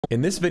In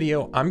this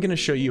video, I'm going to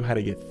show you how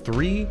to get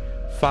 3,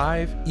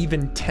 5,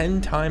 even 10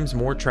 times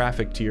more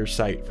traffic to your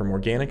site from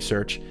organic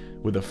search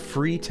with a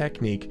free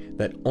technique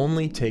that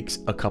only takes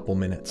a couple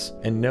minutes.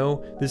 And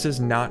no, this is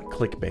not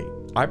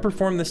clickbait. I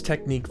performed this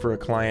technique for a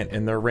client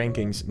and their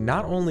rankings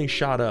not only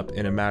shot up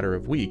in a matter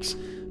of weeks,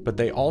 but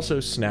they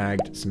also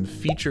snagged some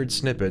featured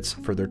snippets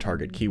for their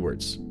target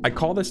keywords. I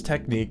call this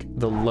technique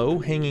the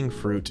low-hanging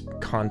fruit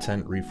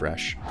content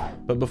refresh.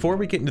 But before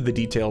we get into the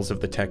details of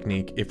the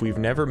technique, if we've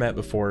never met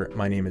before,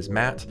 my name is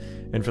Matt,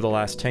 and for the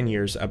last 10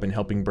 years, I've been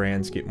helping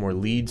brands get more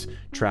leads,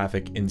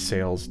 traffic, and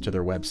sales to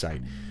their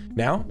website.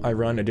 Now, I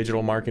run a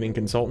digital marketing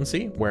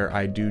consultancy where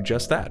I do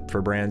just that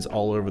for brands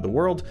all over the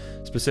world,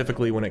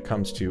 specifically when it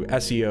comes to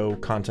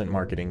SEO, content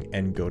marketing,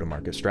 and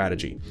go-to-market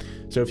strategy.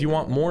 So if you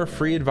want more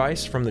free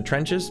advice from the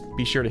trenches,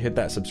 be sure to hit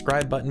that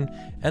subscribe button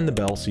and the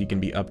bell so you can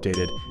be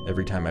updated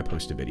every time I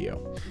post a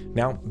video.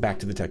 Now, back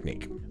to the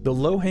technique. The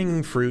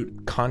low-hanging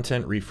fruit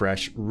content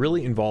refresh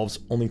really involves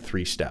only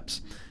 3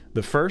 steps.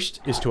 The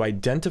first is to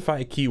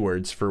identify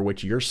keywords for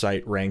which your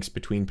site ranks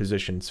between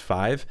positions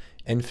 5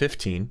 and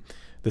 15.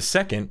 The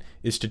second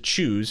is to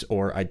choose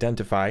or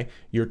identify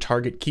your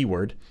target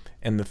keyword.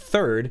 And the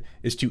third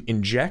is to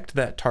inject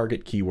that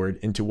target keyword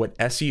into what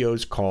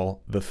SEOs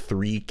call the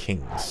 3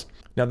 kings.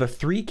 Now, the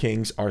 3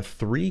 kings are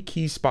 3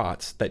 key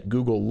spots that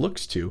Google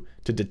looks to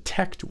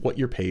detect what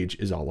your page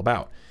is all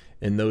about.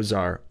 And those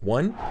are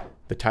 1,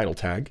 the title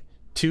tag,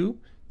 2,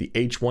 the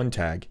H1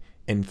 tag,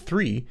 and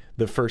 3,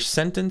 the first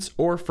sentence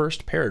or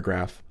first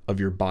paragraph of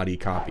your body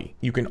copy.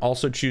 You can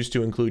also choose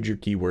to include your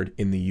keyword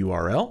in the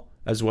URL,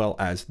 as well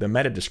as the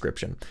meta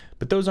description.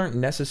 But those aren't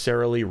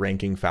necessarily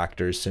ranking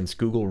factors since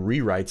Google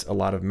rewrites a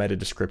lot of meta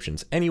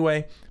descriptions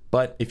anyway,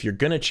 but if you're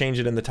gonna change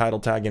it in the title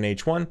tag in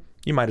H1,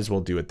 you might as well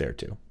do it there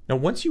too. Now,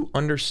 once you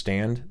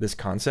understand this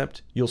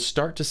concept, you'll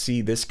start to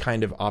see this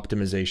kind of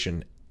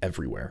optimization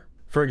everywhere.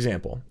 For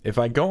example, if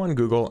I go on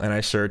Google and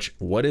I search,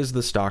 what is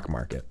the stock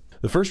market?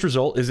 The first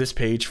result is this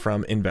page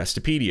from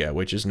Investopedia,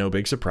 which is no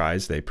big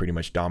surprise. They pretty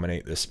much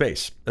dominate this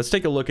space. Let's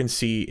take a look and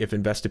see if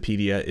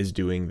Investopedia is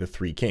doing the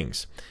 3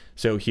 kings.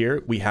 So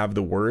here we have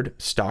the word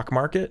stock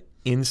market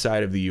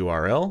inside of the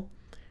URL.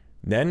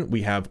 Then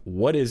we have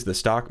what is the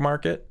stock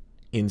market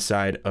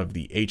inside of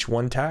the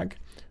H1 tag,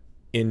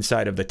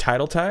 inside of the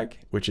title tag,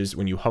 which is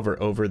when you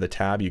hover over the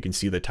tab, you can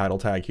see the title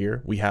tag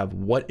here. We have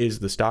what is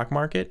the stock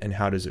market and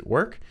how does it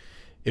work?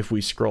 If we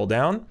scroll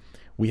down,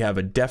 we have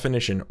a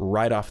definition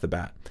right off the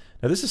bat.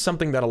 Now, this is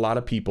something that a lot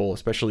of people,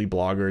 especially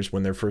bloggers,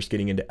 when they're first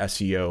getting into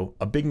SEO,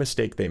 a big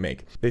mistake they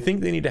make. They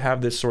think they need to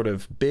have this sort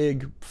of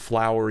big,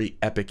 flowery,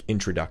 epic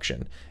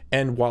introduction.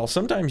 And while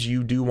sometimes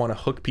you do want to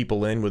hook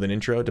people in with an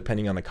intro,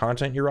 depending on the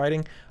content you're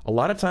writing, a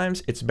lot of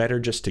times it's better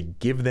just to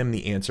give them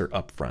the answer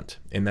up front.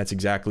 And that's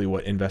exactly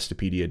what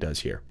Investopedia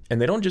does here.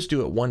 And they don't just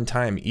do it one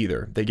time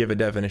either. They give a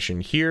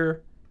definition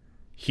here,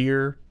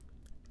 here,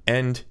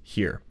 and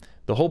here.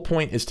 The whole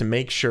point is to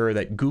make sure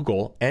that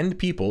Google and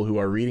people who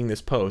are reading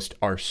this post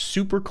are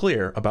super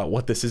clear about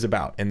what this is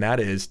about, and that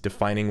is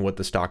defining what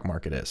the stock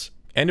market is.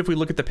 And if we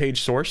look at the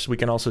page source, we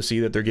can also see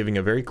that they're giving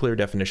a very clear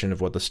definition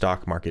of what the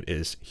stock market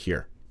is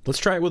here. Let's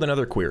try it with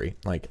another query,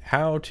 like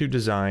how to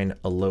design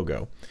a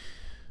logo.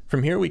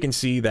 From here, we can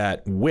see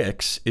that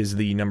Wix is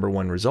the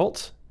 #1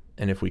 result.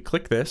 And if we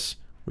click this,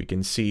 we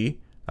can see,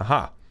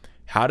 aha,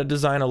 how to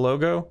design a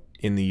logo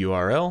in the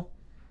URL,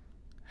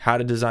 how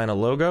to design a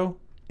logo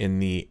in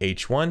the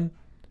H1,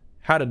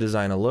 how to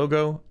design a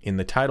logo in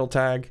the title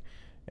tag.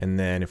 And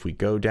then if we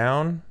go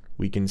down,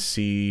 we can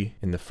see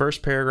in the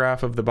first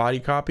paragraph of the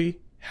body copy,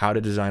 how to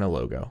design a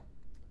logo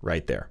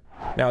right there.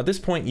 Now, at this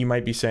point, you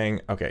might be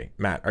saying, okay,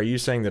 Matt, are you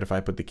saying that if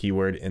I put the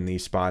keyword in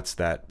these spots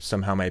that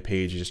somehow my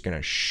page is just going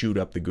to shoot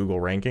up the Google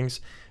rankings?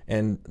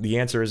 And the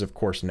answer is, of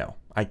course, no.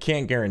 I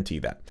can't guarantee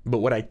that. But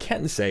what I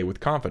can say with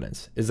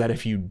confidence is that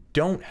if you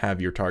don't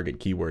have your target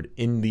keyword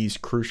in these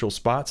crucial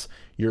spots,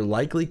 you're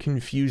likely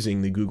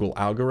confusing the Google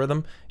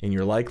algorithm and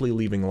you're likely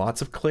leaving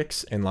lots of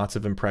clicks and lots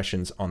of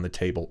impressions on the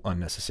table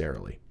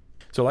unnecessarily.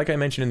 So like I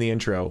mentioned in the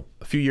intro,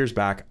 a few years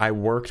back, I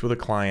worked with a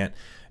client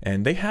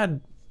and they had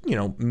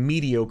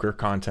mediocre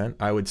content,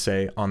 I would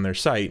say, on their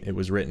site. It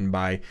was written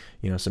by,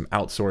 some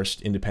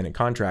outsourced independent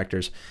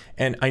contractors.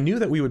 And I knew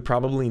that we would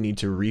probably need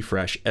to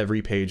refresh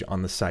every page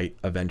on the site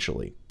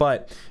eventually.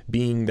 But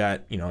being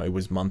that, it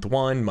was month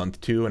 1, month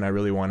 2, and I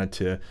really wanted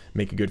to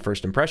make a good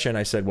first impression,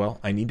 I said,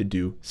 well, I need to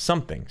do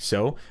something.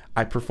 So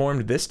I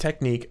performed this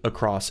technique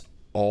across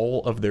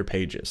all of their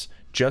pages,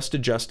 just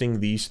adjusting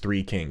these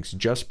 3 kings,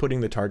 just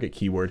putting the target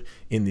keyword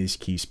in these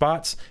key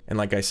spots. And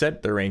like I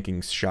said, their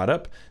rankings shot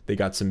up, they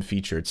got some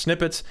featured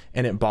snippets,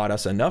 and it bought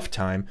us enough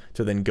time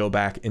to then go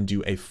back and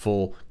do a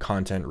full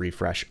content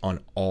refresh on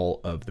all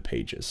of the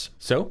pages.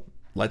 So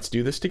let's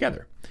do this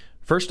together.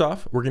 First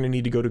off, we're going to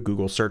need to go to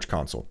Google Search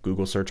Console.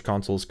 Google Search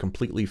Console is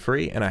completely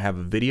free, and I have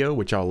a video,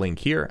 which I'll link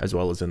here as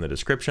well as in the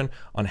description,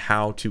 on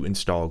how to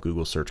install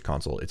Google Search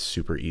Console. It's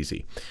super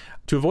easy.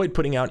 To avoid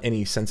putting out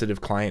any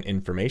sensitive client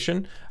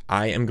information,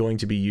 I am going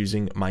to be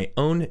using my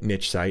own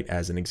niche site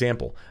as an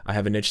example. I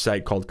have a niche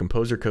site called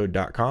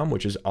composercode.com,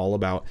 which is all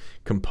about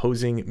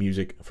composing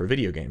music for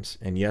video games.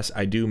 And yes,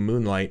 I do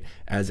moonlight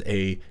as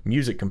a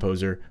music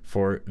composer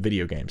for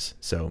video games.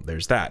 So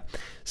there's that.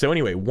 So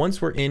anyway,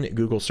 once we're in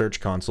Google Search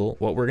Console,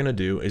 what we're going to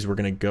do is we're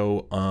going to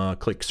go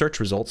click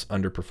search results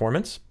under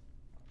performance.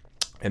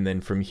 And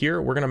then from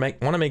here, we're going to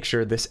want to make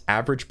sure this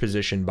average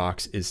position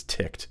box is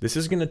ticked. This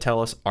is going to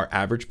tell us our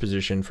average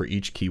position for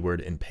each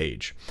keyword and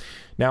page.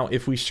 Now,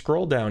 if we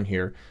scroll down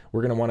here,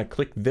 we're going to want to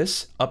click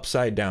this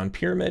upside down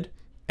pyramid,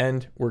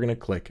 and we're going to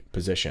click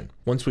position.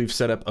 Once we've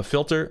set up a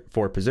filter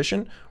for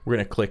position, we're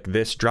going to click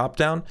this drop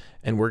down,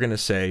 and we're going to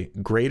say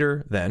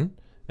greater than,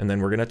 and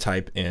then we're going to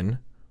type in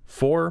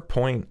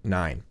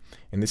 4.9.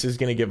 And this is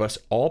going to give us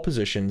all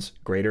positions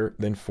greater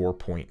than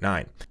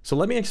 4.9. So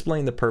let me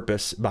explain the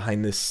purpose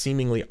behind this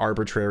seemingly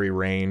arbitrary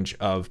range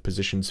of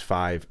positions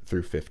 5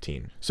 through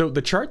 15. So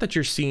the chart that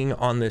you're seeing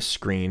on this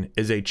screen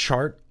is a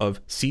chart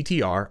of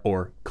CTR,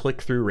 or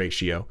click-through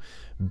ratio,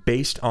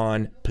 based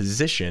on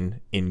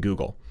position in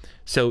Google.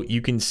 So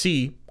you can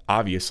see,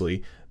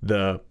 obviously,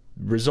 the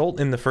result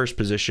in the first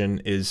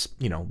position is,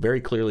 very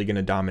clearly going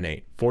to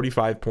dominate.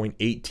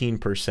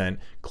 45.18%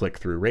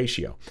 click-through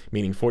ratio,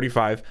 meaning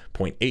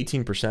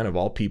 45.18% of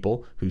all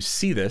people who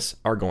see this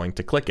are going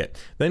to click it.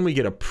 Then we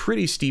get a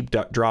pretty steep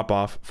drop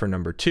off for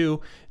number 2,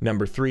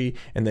 number 3,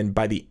 and then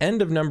by the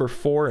end of number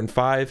 4 and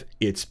 5,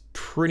 it's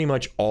pretty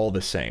much all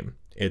the same.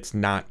 It's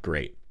not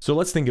great. So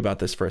let's think about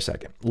this for a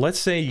second. Let's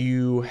say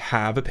you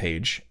have a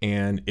page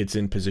and it's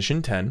in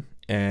position 10,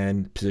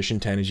 and position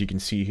 10, as you can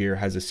see here,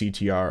 has a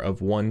CTR of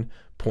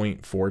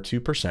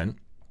 1.42%.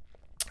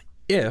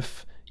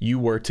 If you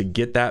were to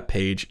get that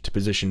page to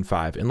position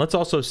 5, and let's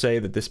also say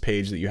that this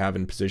page that you have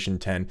in position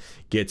 10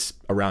 gets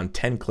around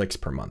 10 clicks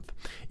per month.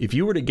 If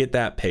you were to get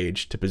that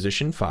page to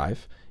position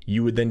 5,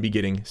 you would then be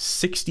getting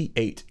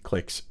 68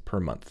 clicks per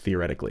month,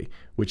 theoretically,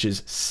 which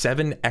is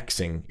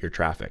 7xing your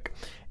traffic.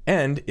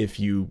 And if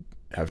you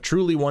have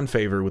truly won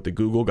favor with the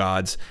Google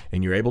gods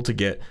and you're able to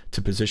get to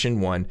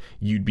position 1,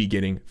 you'd be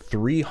getting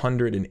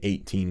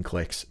 318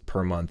 clicks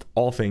per month,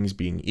 all things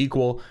being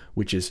equal,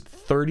 which is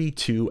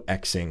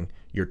 32xing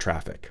your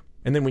traffic.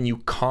 And then when you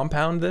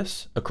compound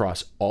this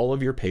across all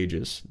of your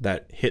pages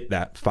that hit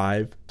that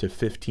 5 to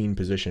 15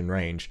 position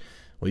range,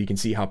 well, you can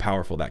see how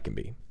powerful that can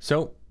be.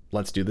 So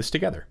let's do this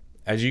together.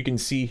 As you can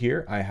see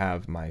here, I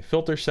have my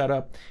filter set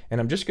up, and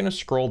I'm just going to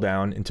scroll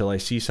down until I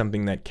see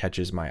something that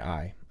catches my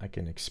eye. I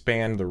can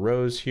expand the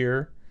rows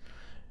here.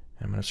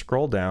 I'm going to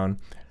scroll down.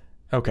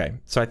 Okay,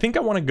 so I think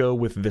I want to go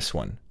with this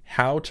one,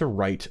 how to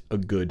write a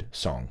good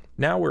song.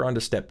 Now we're on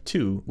to step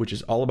 2, which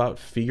is all about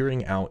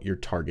figuring out your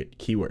target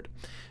keyword.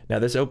 Now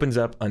this opens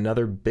up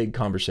another big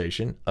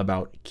conversation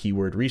about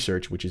keyword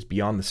research, which is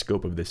beyond the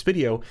scope of this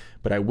video,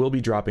 but I will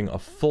be dropping a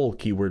full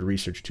keyword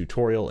research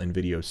tutorial and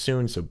video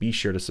soon, so be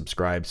sure to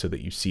subscribe so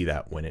that you see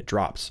that when it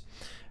drops.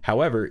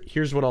 However,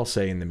 here's what I'll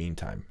say in the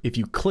meantime. If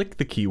you click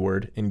the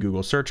keyword in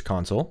Google Search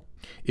Console,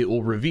 it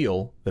will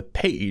reveal the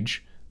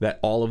page that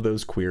all of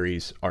those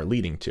queries are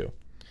leading to.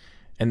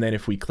 And then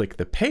if we click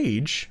the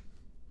page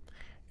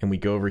and we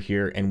go over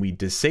here and we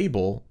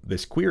disable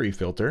this query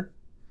filter,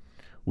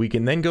 we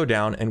can then go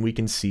down and we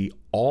can see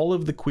all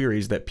of the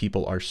queries that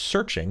people are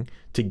searching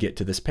to get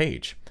to this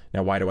page.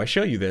 Now, why do I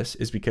show you this?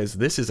 Is because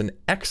this is an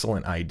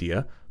excellent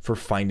idea for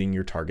finding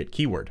your target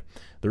keyword.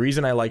 The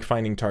reason I like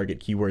finding target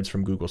keywords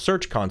from Google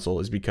Search Console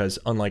is because,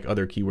 unlike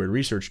other keyword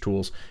research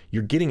tools,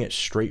 you're getting it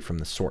straight from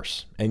the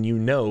source. And you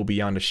know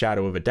beyond a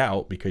shadow of a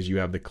doubt, because you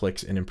have the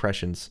clicks and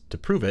impressions to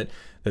prove it,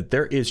 that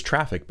there is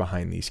traffic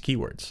behind these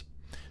keywords.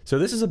 So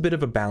this is a bit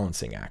of a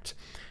balancing act,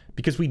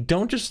 because we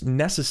don't just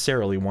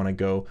necessarily want to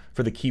go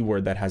for the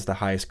keyword that has the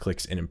highest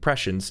clicks and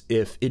impressions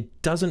if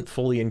it doesn't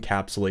fully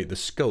encapsulate the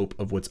scope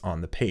of what's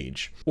on the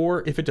page,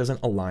 or if it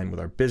doesn't align with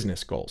our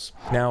business goals.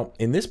 Now,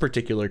 in this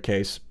particular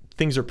case,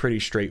 things are pretty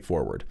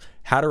straightforward.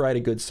 How to write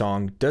a good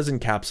song does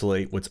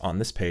encapsulate what's on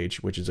this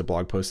page, which is a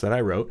blog post that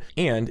I wrote,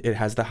 and it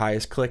has the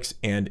highest clicks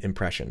and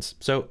impressions.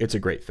 So it's a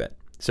great fit.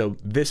 So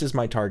this is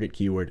my target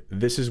keyword.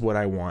 This is what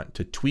I want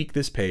to tweak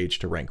this page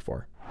to rank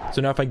for.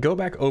 So now if I go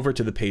back over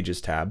to the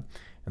Pages tab,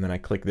 and then I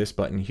click this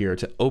button here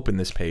to open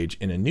this page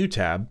in a new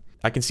tab,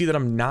 I can see that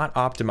I'm not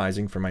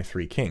optimizing for my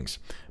 3 kings.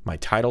 My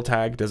title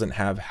tag doesn't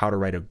have how to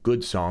write a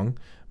good song.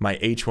 My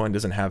H1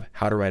 doesn't have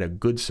how to write a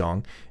good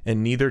song,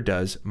 and neither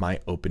does my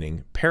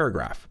opening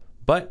paragraph.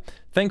 But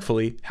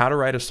thankfully, how to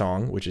write a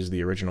song, which is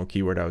the original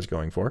keyword I was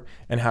going for,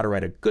 and how to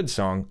write a good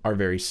song are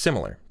very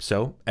similar.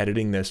 So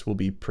editing this will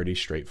be pretty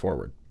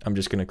straightforward. I'm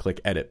just going to click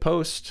Edit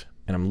Post,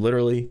 and I'm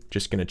literally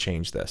just going to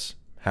change this.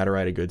 How to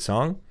write a good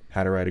song,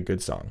 how to write a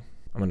good song.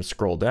 I'm going to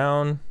scroll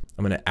down.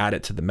 I'm going to add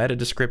it to the meta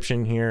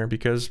description here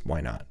because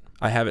why not?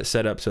 I have it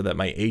set up so that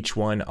my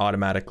H1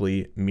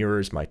 automatically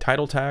mirrors my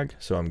title tag,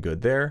 so I'm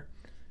good there.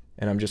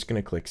 And I'm just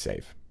going to click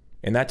Save.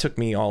 And that took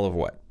me all of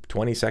what?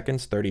 20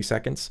 seconds, 30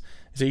 seconds.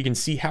 So you can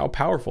see how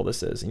powerful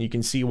this is, and you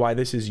can see why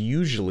this is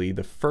usually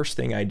the first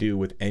thing I do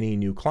with any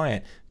new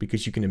client,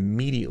 because you can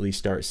immediately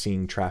start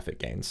seeing traffic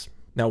gains.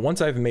 Now, once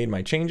I've made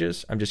my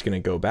changes, I'm just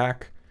going to go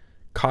back,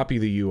 copy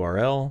the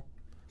URL,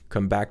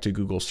 come back to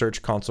Google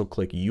Search Console,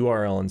 click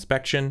URL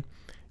inspection,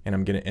 and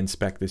I'm going to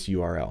inspect this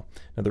URL.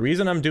 Now, the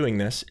reason I'm doing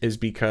this is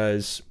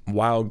because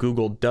while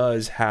Google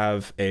does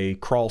have a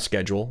crawl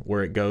schedule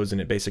where it goes and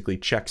it basically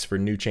checks for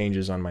new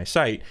changes on my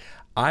site,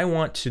 I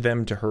want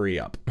them to hurry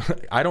up.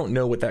 I don't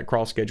know what that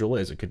crawl schedule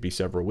is. It could be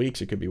several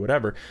weeks, it could be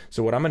whatever.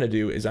 So what I'm going to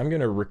do is I'm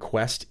going to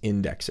request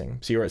indexing.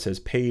 See where it says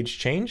page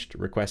changed,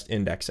 request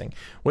indexing.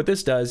 What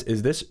this does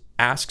is this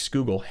asks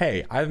Google,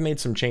 hey, I've made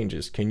some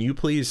changes. Can you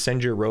please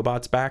send your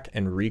robots back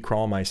and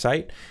recrawl my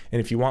site?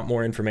 And if you want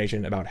more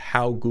information about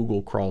how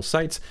Google crawls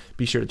sites,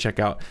 be sure to check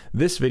out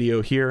this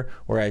video here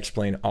where I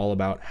explain all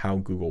about how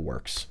Google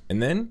works. And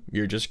then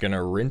you're just going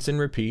to rinse and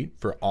repeat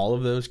for all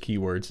of those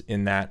keywords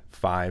in that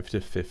 5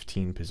 to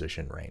 15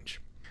 position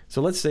range.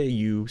 So let's say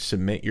you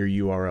submit your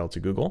URL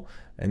to Google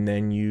and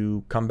then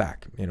you come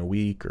back in a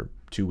week or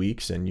 2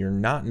 weeks and you're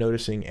not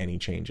noticing any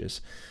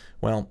changes.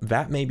 Well,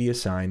 that may be a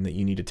sign that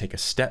you need to take a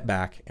step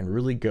back and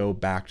really go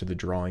back to the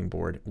drawing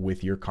board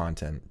with your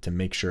content to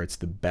make sure it's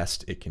the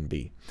best it can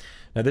be.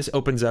 Now, this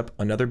opens up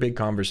another big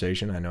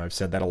conversation, I know I've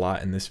said that a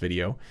lot in this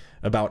video,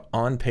 about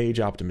on-page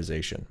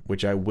optimization,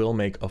 which I will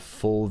make a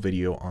full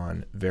video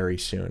on very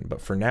soon. But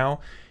for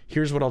now,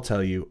 here's what I'll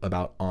tell you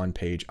about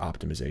on-page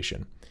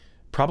optimization.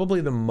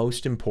 Probably the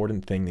most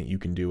important thing that you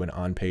can do in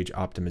on-page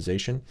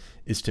optimization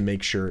is to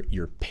make sure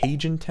your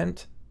page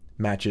intent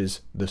matches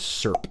the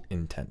SERP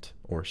intent,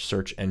 or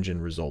search engine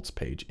results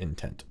page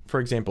intent. For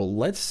example,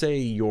 let's say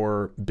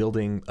you're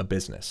building a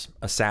business,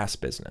 a SaaS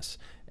business,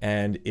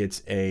 and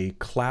it's a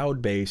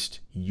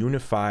cloud-based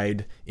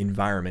unified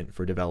environment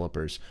for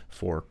developers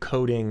for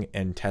coding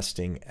and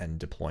testing and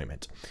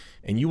deployment.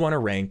 And you want to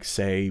rank,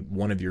 say,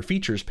 one of your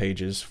features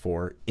pages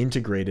for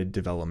integrated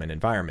development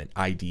environment,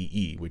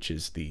 IDE, which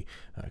is the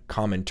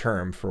common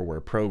term for where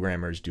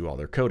programmers do all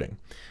their coding.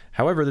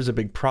 However, there's a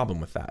big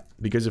problem with that,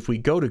 because if we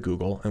go to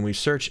Google and we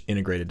search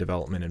integrated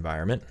development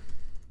environment,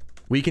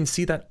 we can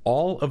see that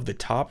all of the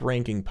top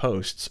ranking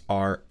posts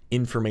are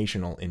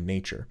informational in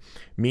nature,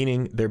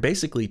 meaning they're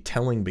basically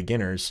telling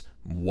beginners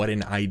what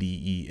an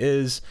IDE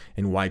is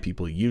and why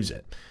people use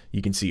it.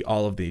 You can see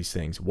all of these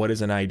things. What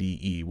is an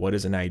IDE? What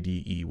is an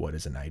IDE? What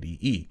is an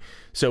IDE?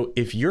 So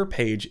if your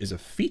page is a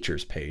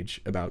features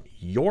page about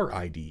your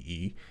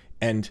IDE,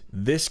 and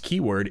this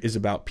keyword is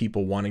about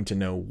people wanting to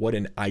know what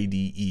an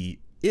IDE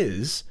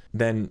is,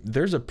 then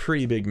there's a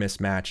pretty big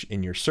mismatch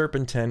in your SERP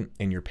intent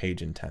and your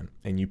page intent.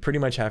 And you pretty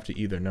much have to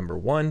either, number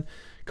one,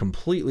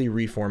 completely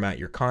reformat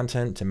your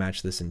content to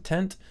match this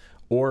intent,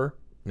 or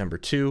number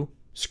two,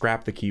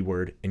 scrap the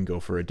keyword and go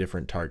for a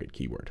different target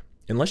keyword.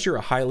 Unless you're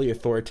a highly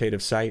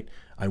authoritative site,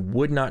 I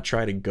would not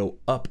try to go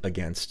up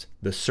against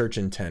the search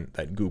intent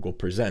that Google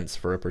presents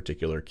for a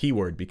particular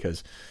keyword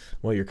because,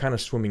 well, you're kind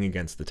of swimming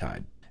against the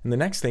tide. And the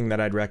next thing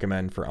that I'd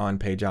recommend for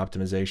on-page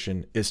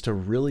optimization is to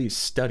really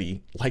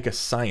study, like a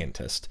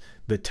scientist,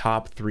 the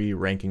top 3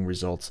 ranking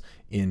results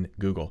in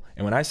Google.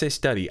 And when I say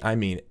study, I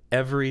mean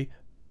every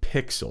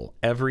pixel,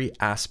 every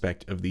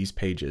aspect of these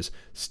pages.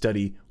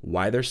 Study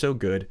why they're so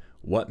good,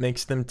 what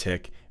makes them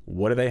tick,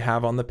 what do they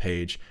have on the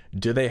page,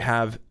 do they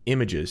have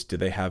images, do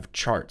they have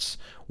charts,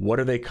 what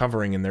are they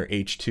covering in their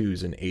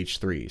H2s and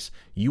H3s.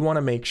 You want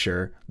to make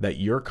sure that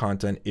your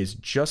content is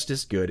just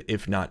as good,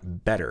 if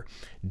not better,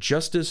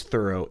 just as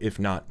thorough, if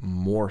not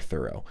more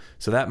thorough.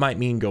 So that might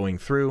mean going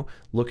through,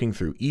 looking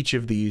through each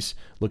of these,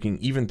 looking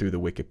even through the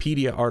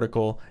Wikipedia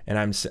article,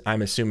 and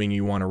I'm assuming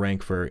you want to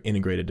rank for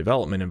integrated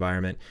development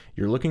environment.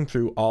 You're looking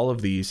through all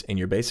of these and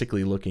you're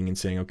basically looking and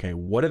saying, okay,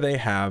 what do they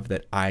have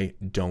that I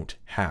don't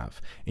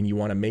have? And you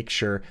want to make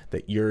sure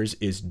that yours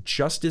is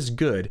just as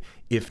good,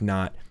 if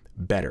not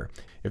better.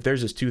 If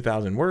theirs is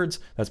 2,000 words,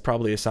 that's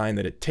probably a sign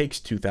that it takes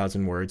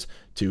 2,000 words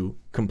to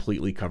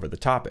completely cover the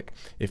topic.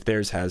 If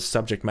theirs has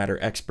subject matter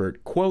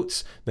expert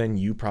quotes, then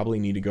you probably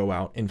need to go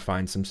out and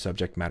find some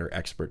subject matter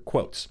expert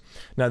quotes.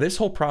 Now, this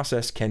whole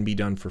process can be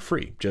done for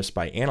free just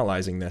by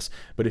analyzing this,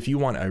 but if you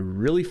want a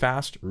really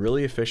fast,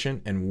 really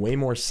efficient, and way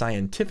more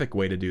scientific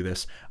way to do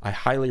this, I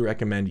highly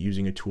recommend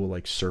using a tool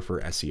like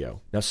Surfer SEO.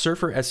 Now,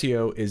 Surfer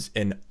SEO is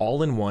an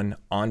all-in-one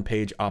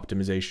on-page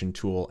optimization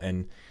tool,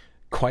 and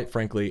quite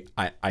frankly,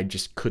 I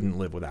just couldn't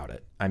live without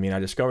it. I mean, I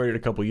discovered it a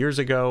couple years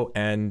ago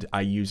and I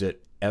use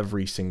it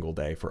every single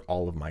day for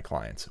all of my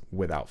clients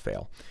without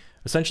fail.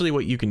 Essentially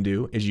what you can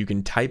do is you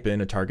can type in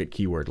a target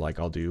keyword, like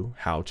I'll do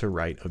how to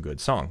write a good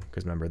song,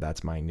 because remember,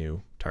 that's my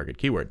new target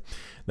keyword.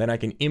 Then I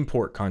can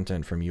import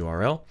content from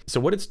URL. So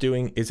what it's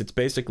doing is it's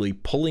basically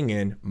pulling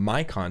in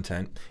my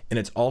content, and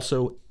it's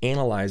also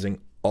analyzing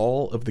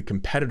all of the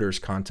competitors'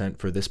 content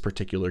for this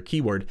particular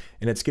keyword,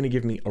 and it's going to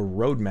give me a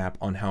roadmap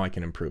on how I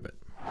can improve it.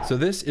 So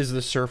this is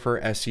the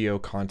Surfer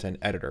SEO content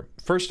editor.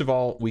 First of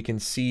all, we can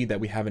see that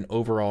we have an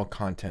overall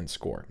content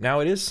score. Now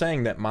it is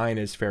saying that mine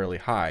is fairly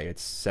high,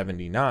 it's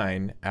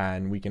 79,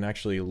 and we can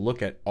actually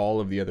look at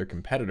all of the other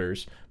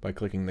competitors by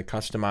clicking the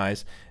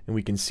customize, and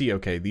we can see,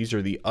 okay, these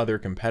are the other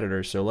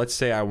competitors. So let's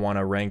say I want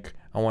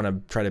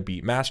to try to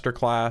beat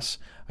Masterclass.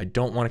 I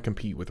don't want to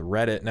compete with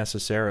Reddit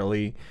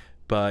necessarily,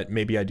 but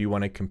maybe I do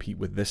want to compete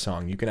with this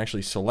song. You can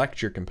actually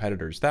select your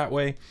competitors that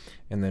way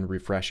and then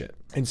refresh it.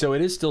 And so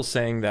it is still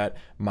saying that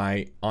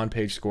my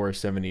on-page score is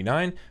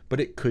 79, but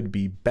it could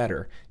be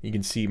better. You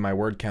can see my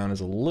word count is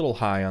a little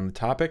high on the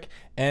topic,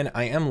 and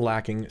I am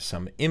lacking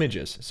some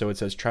images. So it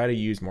says try to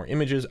use more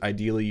images.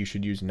 Ideally, you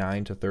should use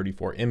 9 to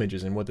 34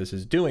 images. And what this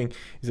is doing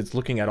is it's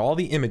looking at all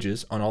the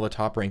images on all the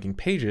top ranking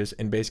pages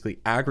and basically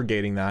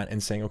aggregating that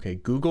and saying, okay,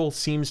 Google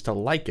seems to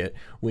like it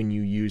when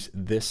you use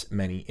this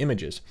many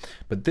images.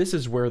 But this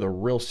is where the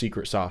real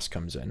secret sauce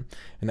comes in.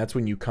 And that's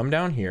when you come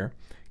down here,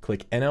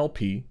 click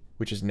NLP,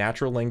 which is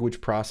natural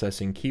language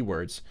processing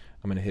keywords.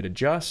 I'm going to hit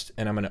adjust,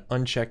 and I'm going to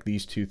uncheck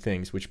these two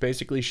things, which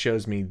basically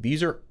shows me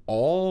these are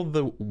all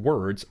the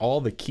words, all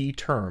the key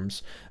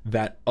terms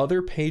that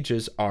other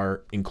pages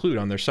include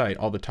on their site,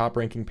 all the top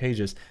ranking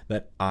pages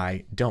that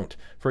I don't.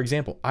 For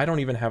example, I don't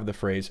even have the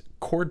phrase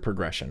chord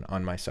progression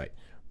on my site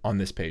on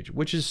this page,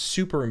 which is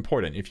super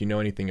important if you know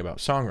anything about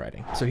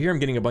songwriting. So here I'm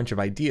getting a bunch of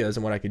ideas,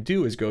 and what I could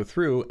do is go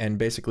through and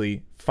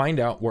basically find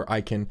out where I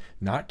can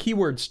not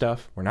keyword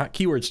stuff. We're not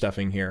keyword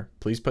stuffing here.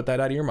 Please put that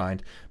out of your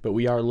mind, but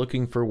we are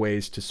looking for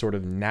ways to sort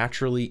of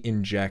naturally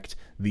inject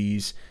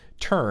these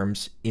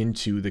terms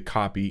into the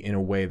copy in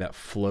a way that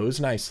flows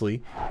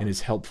nicely and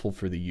is helpful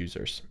for the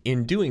users.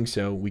 In doing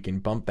so, we can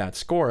bump that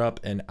score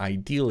up and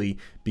ideally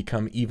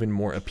become even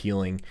more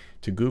appealing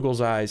to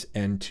Google's eyes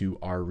and to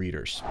our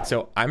readers.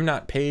 So I'm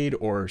not paid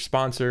or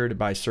sponsored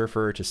by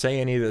Surfer to say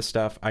any of this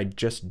stuff. I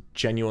just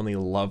genuinely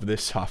love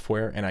this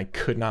software and I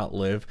could not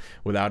live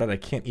without it. I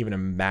can't even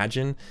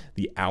imagine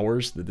the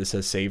hours that this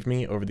has saved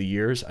me over the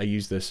years. I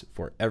use this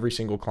for every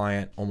single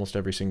client, almost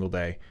every single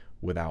day,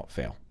 without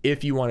fail.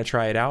 If you want to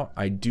try it out,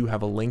 I do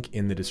have a link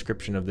in the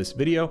description of this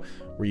video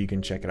where you can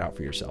check it out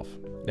for yourself.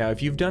 Now,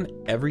 if you've done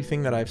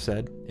everything that I've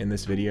said in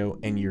this video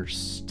and you're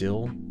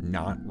still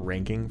not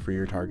ranking for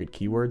your target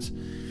keywords,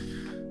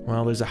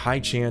 well, there's a high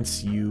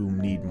chance you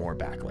need more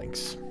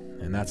backlinks.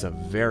 And that's a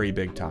very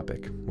big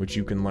topic, which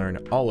you can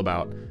learn all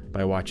about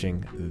by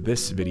watching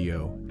this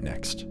video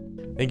next.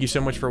 Thank you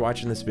so much for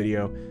watching this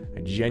video. I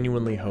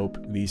genuinely hope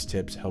these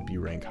tips help you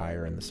rank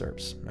higher in the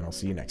SERPs, and I'll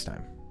see you next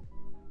time.